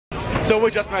So we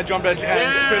just met John Bradley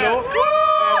and Pilou.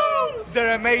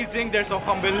 They're amazing, they're so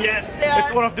humble. Yes,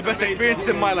 it's one of the best experiences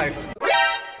in my life.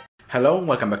 Hello,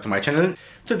 welcome back to my channel.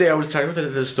 Today I will start with a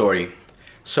little story.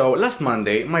 So last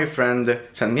Monday, my friend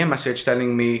sent me a message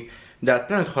telling me that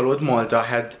Planet Hollywood Malta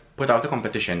had put out a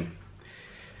competition.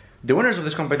 The winners of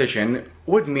this competition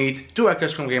would meet two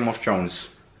actors from Game of Thrones,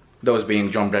 those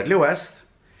being John Bradley West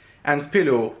and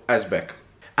Pilou Asbæk.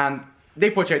 And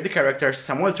they portrayed the characters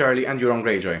Samwell and Euron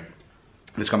Greyjoy.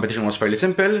 This competition was fairly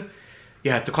simple.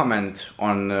 You had to comment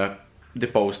on the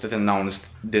post that announced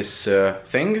this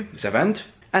this event,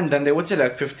 and then they would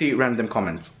select 50 random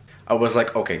comments. I was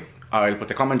like, okay, I'll put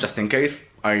a comment just in case.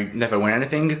 I never win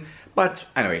anything, but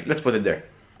anyway, let's put it there.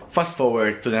 Fast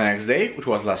forward to the next day, which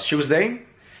was last Tuesday,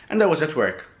 and I was at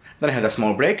work. Then I had a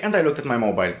small break and I looked at my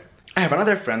mobile. I have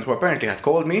another friend who apparently had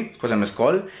called me, because I missed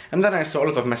call, and then I saw a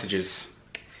lot of messages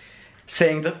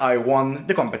saying that I won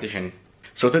the competition.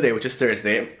 So today, which is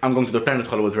Thursday, I'm going to the Planet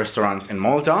Hollywood restaurant in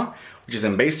Malta, which is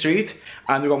in Bay Street,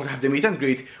 and we're going to have the meet and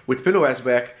greet with Pilou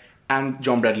Asbæk and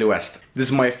John Bradley West. This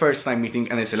is my first time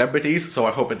meeting any celebrities, so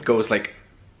I hope it goes like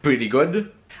pretty good.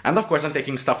 And of course I'm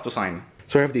taking stuff to sign.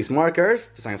 So I have these markers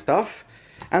to sign stuff,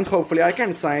 and hopefully I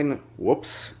can sign,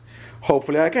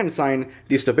 hopefully I can sign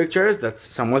these two pictures, that's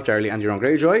Samwell and Euron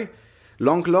Greyjoy,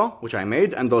 Long Claw, which I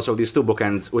made, and also these two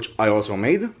bookends, which I also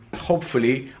made.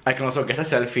 Hopefully I can also get a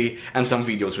selfie and some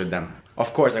videos with them.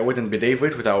 Of course I wouldn't be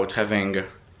David without having a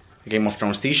Game of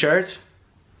Thrones t-shirt,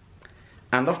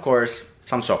 and of course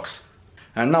some socks.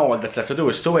 And now all that's left to do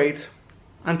is to wait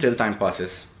until time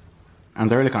passes.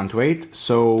 And I really can't wait,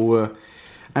 so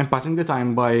I'm passing the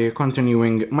time by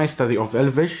continuing my study of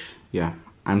Elvish. Yeah,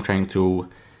 I'm trying to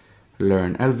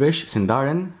learn Elvish,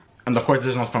 Sindarin. And of course this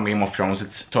is not from Game of Thrones,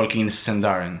 it's Tolkien's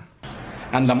Sindarin.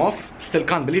 And I'm off. Still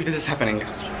can't believe this is happening.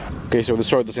 Okay, so the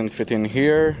sword doesn't fit in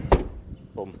here.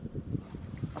 Boom.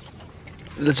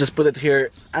 Let's just put it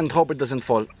here and hope it doesn't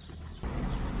fall.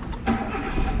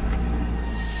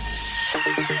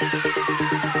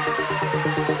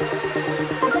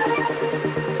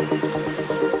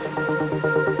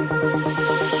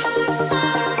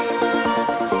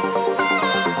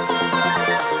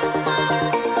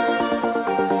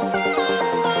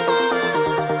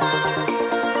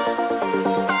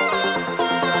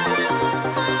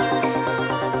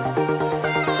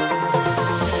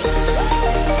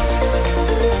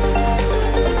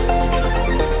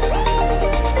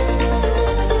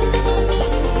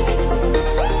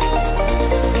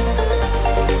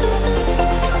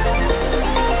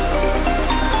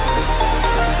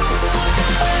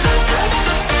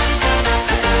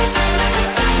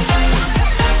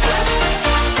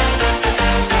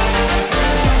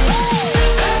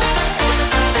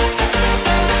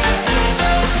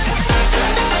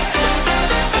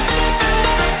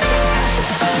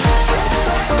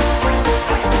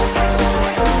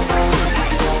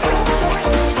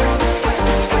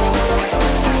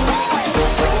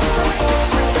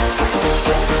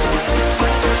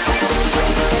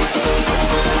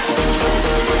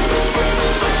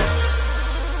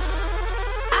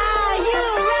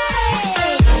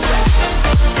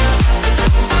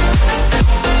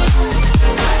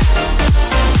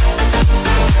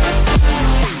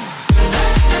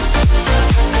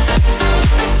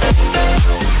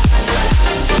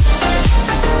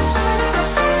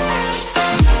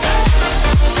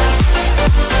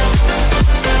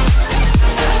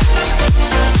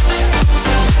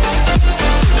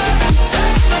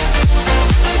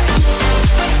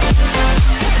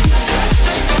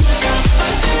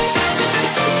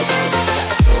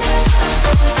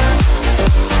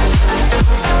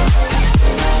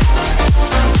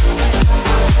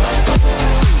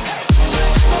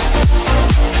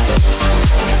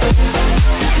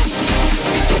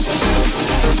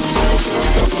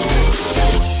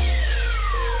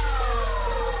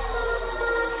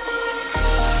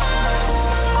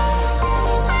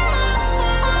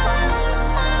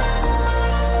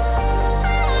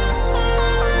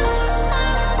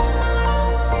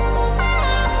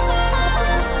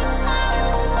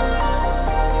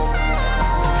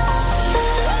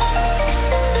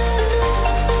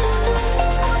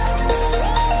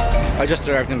 I just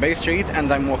arrived in Bay Street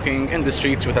and I'm walking in the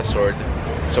streets with a sword.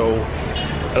 So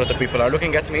a lot of people are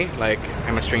looking at me like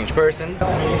I'm a strange person.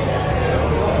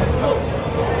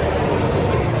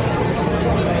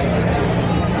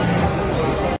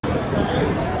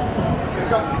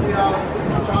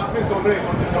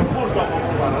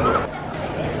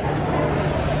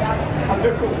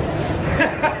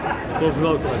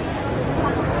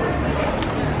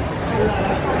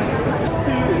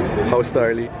 How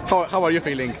Starly? How are you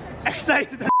feeling?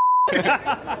 Excited.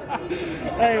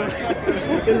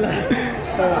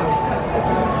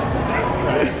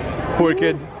 Poor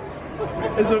kid.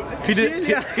 He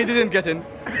didn't get in.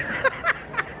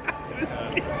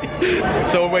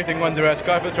 So we're waiting on the red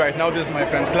carpet right now. This is my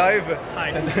friend Clive.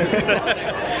 Hi.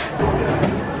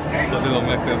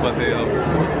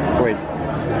 Wait.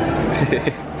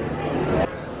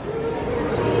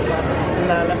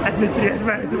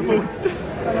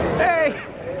 Hey!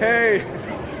 Hey!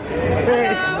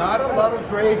 Not a lot of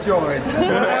Greyjoys.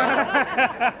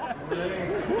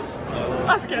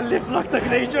 Asbæk livlagt av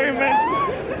Greyjoy, man.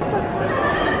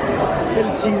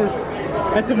 Jesus.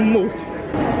 That's a mood.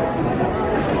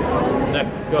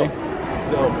 Go.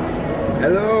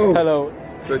 Hello. Hello.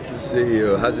 Good to see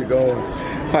you. How's it going?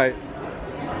 Hi.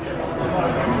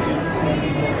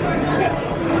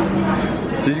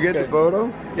 Did you get the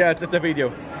photo? Yeah, it's a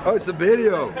video. Oh, it's a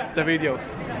video. It's a video.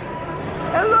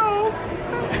 Hello!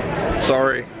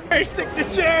 Sorry. Your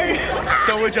signature!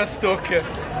 So we just took a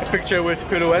picture with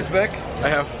Pilou Asbæk. I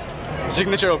have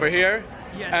signature over here,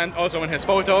 Yes. and also in his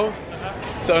photo.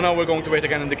 So now we're going to wait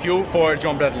again in the queue for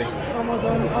John Bradley.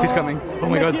 He's coming. Oh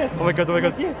my god. Oh my god. Oh my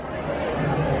god.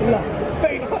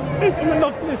 Someone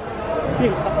loves this.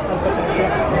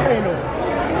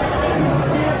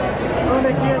 Oh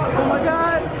my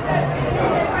god!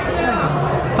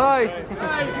 Hi.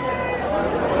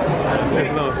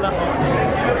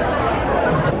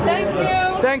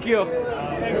 Thank you. Thank you.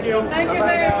 Thank you. Thank you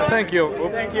very much. Thank you.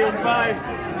 Thank you. Bye.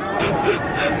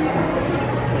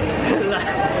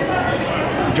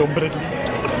 John Bradley.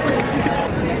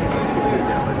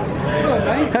 Hello,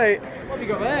 mate. Hey. What have you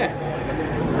got there?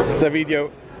 It's a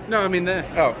video. No, I mean there.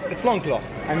 Oh, it's long cloth.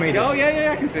 I made Oh, it.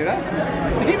 yeah, I can see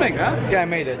that. Did you make that? Yeah, I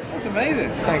made it. That's amazing.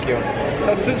 Thank you.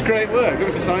 That's such great work. Do you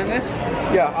want me to sign this?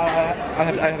 Yeah, I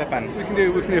have a pen. We can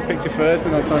do a picture first,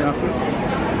 and I'll sign afterwards.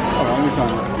 All right, let me sign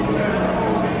that.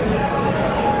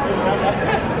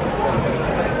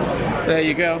 There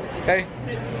you go. Hey.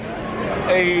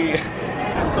 Hey.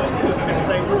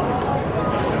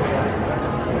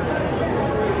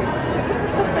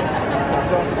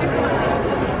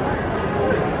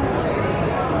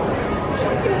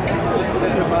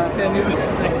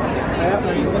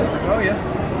 Oh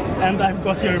yeah. And I've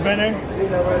got your banner.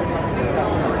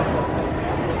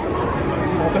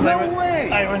 Because No way!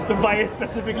 I went to buy it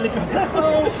specifically because I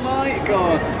Oh my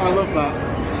god, I love that.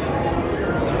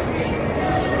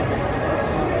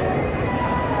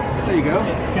 There you go.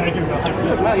 Can I give you a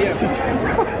hug? Well, yeah.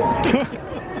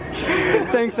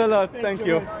 Thanks a lot. Thank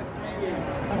you.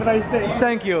 Have a nice day.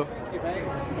 Thank you.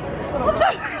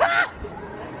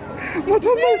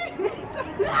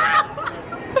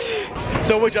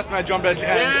 So we just met John Bradley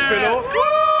and Pilou.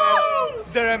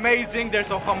 They're amazing. They're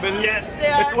so humble. Yes.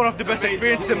 It's one of the best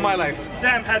experiences in my life.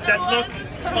 Sam had that look.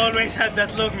 Always had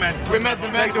that look, man. We met the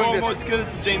man who almost killed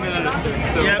Jamie Lannister.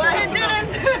 So Yeah, But he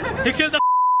didn't. he killed the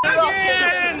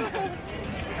again.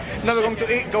 Now we're going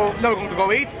to eat. Now we're going to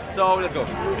go eat. So let's go.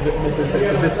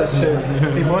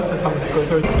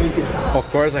 Of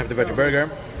course, I have the veggie burger.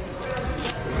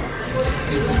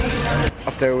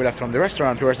 After we left from the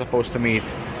restaurant, we were supposed to meet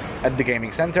at the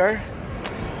gaming center.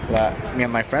 Me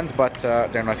and my friends, but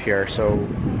they're not here. So.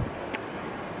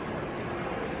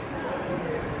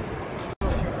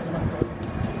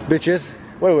 Bitches,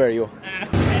 where were you?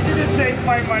 He didn't take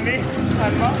my money,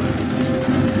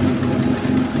 Alma.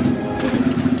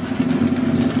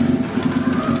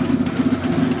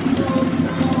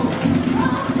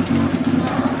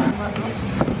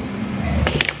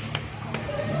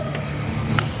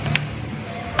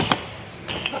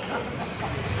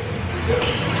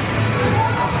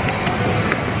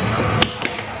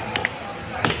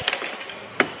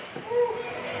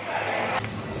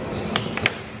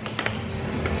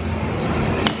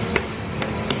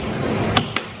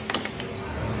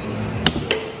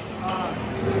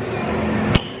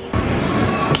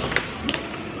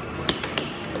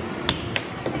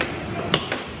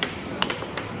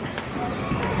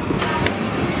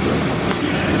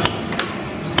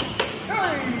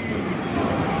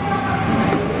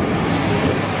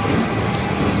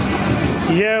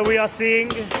 Here we are seeing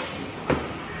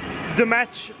the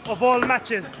match of all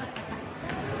matches.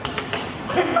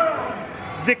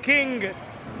 The king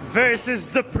versus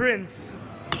the prince.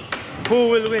 Who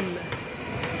will win?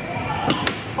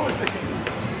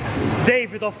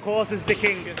 David, of course, is the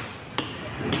king.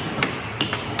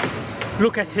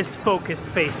 Look at his focused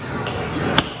face.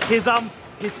 His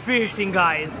piercing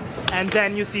eyes, and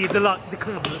then you see the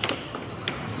club.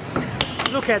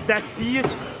 Look at that beard.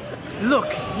 Look.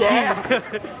 Yeah.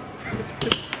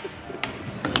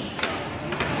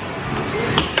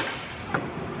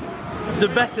 The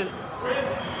battle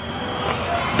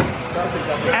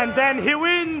And then he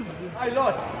wins! I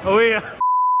lost. Oh yeah.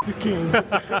 The king.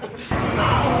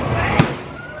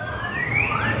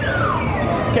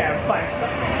 Can't fight.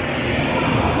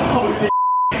 Holy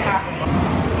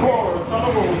poor son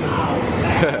of a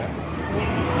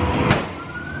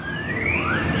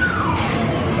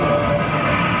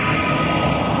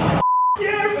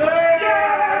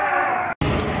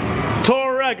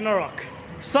Thor Ragnarok,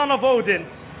 son of Odin.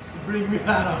 Bring me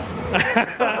Thanos.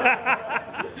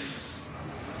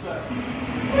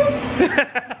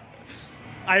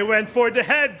 I went for the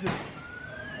head.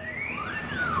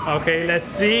 Okay,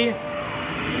 let's see.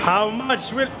 How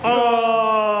much will...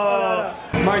 Oh!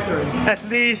 My turn. At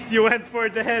least you went for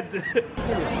the head.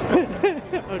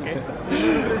 Okay.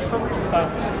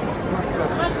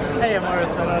 Hey,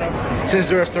 Since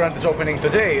the restaurant is opening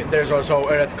today, there's also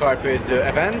a red carpet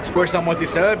event where some of the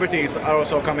celebrities are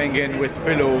also coming in with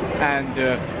Pilou and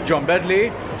John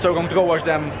Bradley. So we're going to go watch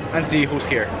them and see who's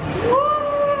here.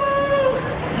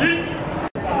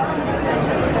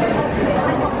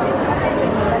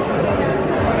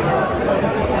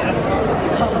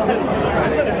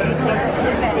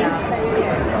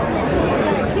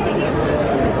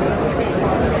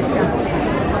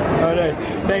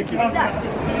 Thank you.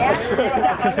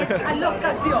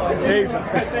 All'occasione.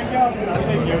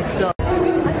 Thank you.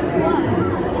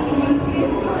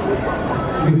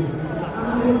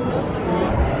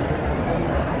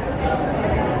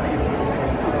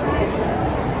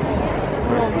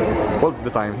 What's the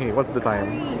time here? What's the time?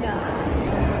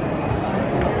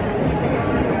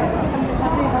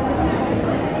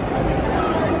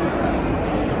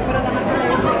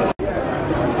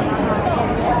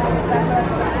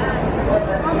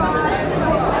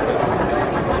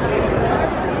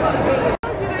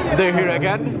 They're here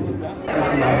again.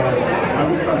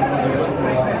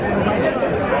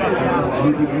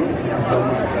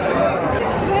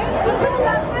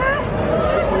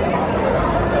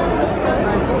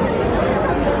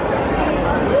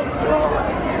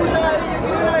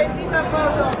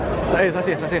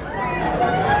 Así. Can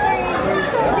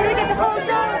we get the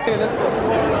photo? Okay, let's go.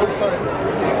 I'm sorry.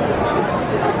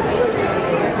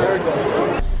 There we go.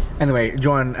 Anyway,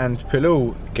 John and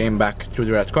Pilou came back through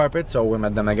the red carpet, so we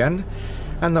met them again.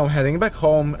 And now heading back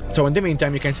home. So in the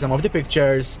meantime, you can see some of the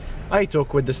pictures I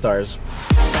took with the stars.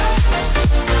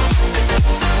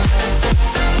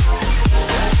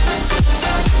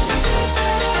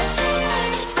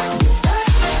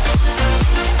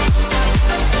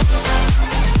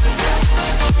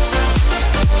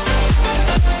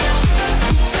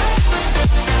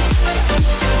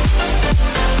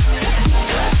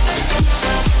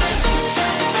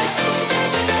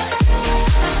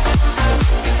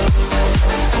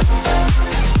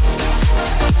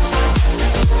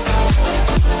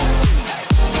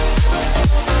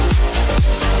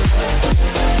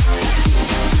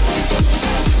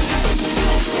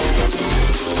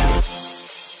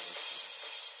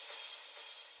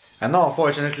 And now,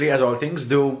 unfortunately, as all things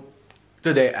do,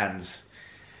 today ends.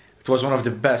 It was one of the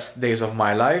best days of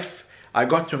my life. I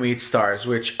got to meet stars,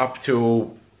 which up to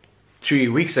 3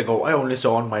 weeks ago I only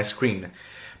saw on my screen.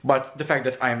 But the fact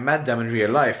that I met them in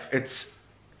real life, it's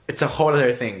a whole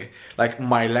other thing. Like,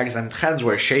 my legs and hands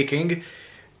were shaking.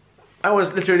 I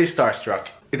was literally starstruck.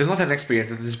 It is not an experience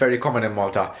that is very common in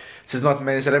Malta, since not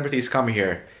many celebrities come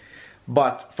here.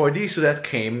 But for these two that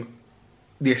came,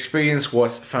 the experience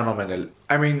was phenomenal.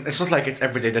 I mean, it's not like it's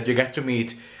every day that you get to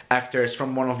meet actors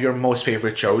from one of your most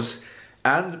favorite shows.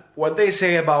 And what they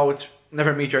say about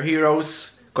never meet your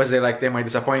heroes, because they might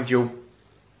disappoint you,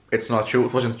 it's not true.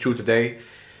 It wasn't true today.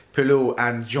 Pilou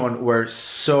and John were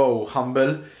so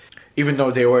humble. Even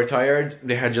though they were tired,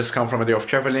 they had just come from a day of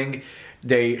traveling.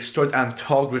 They stood and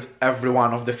talked with every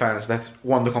one of the fans that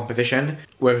won the competition.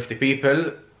 We're 50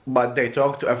 people, but they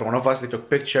talked to every one of us. They took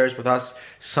pictures with us,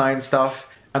 signed stuff.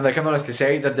 And I can honestly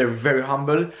say that they're very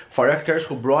humble for actors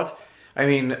who brought, I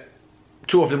mean,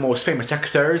 two of the most famous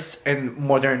actors in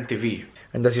modern TV.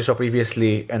 And as you saw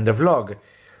previously in the vlog,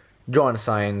 John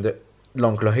signed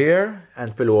L'Oncle here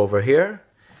and Pilou over here.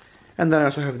 And then I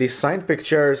also have these signed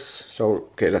pictures. So,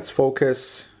 okay, let's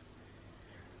focus.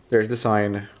 There's the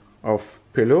sign of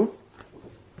Pilou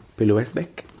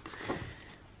Asbæk.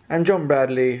 And John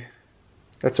Bradley,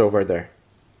 that's over there.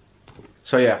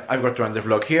 So yeah, I've got to end the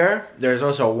vlog here. There's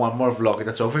also one more vlog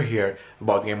that's over here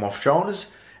about Game of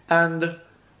Thrones and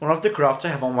one of the crafts I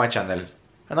have on my channel.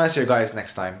 And I'll see you guys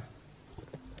next time.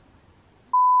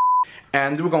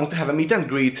 And we're going to have a meet and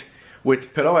greet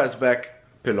with Pilou Asbæk,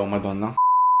 Pilou Madonna.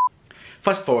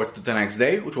 Fast forward to the next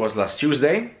day, which was last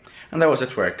Tuesday, and I was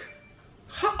at work.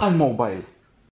 Al mobile.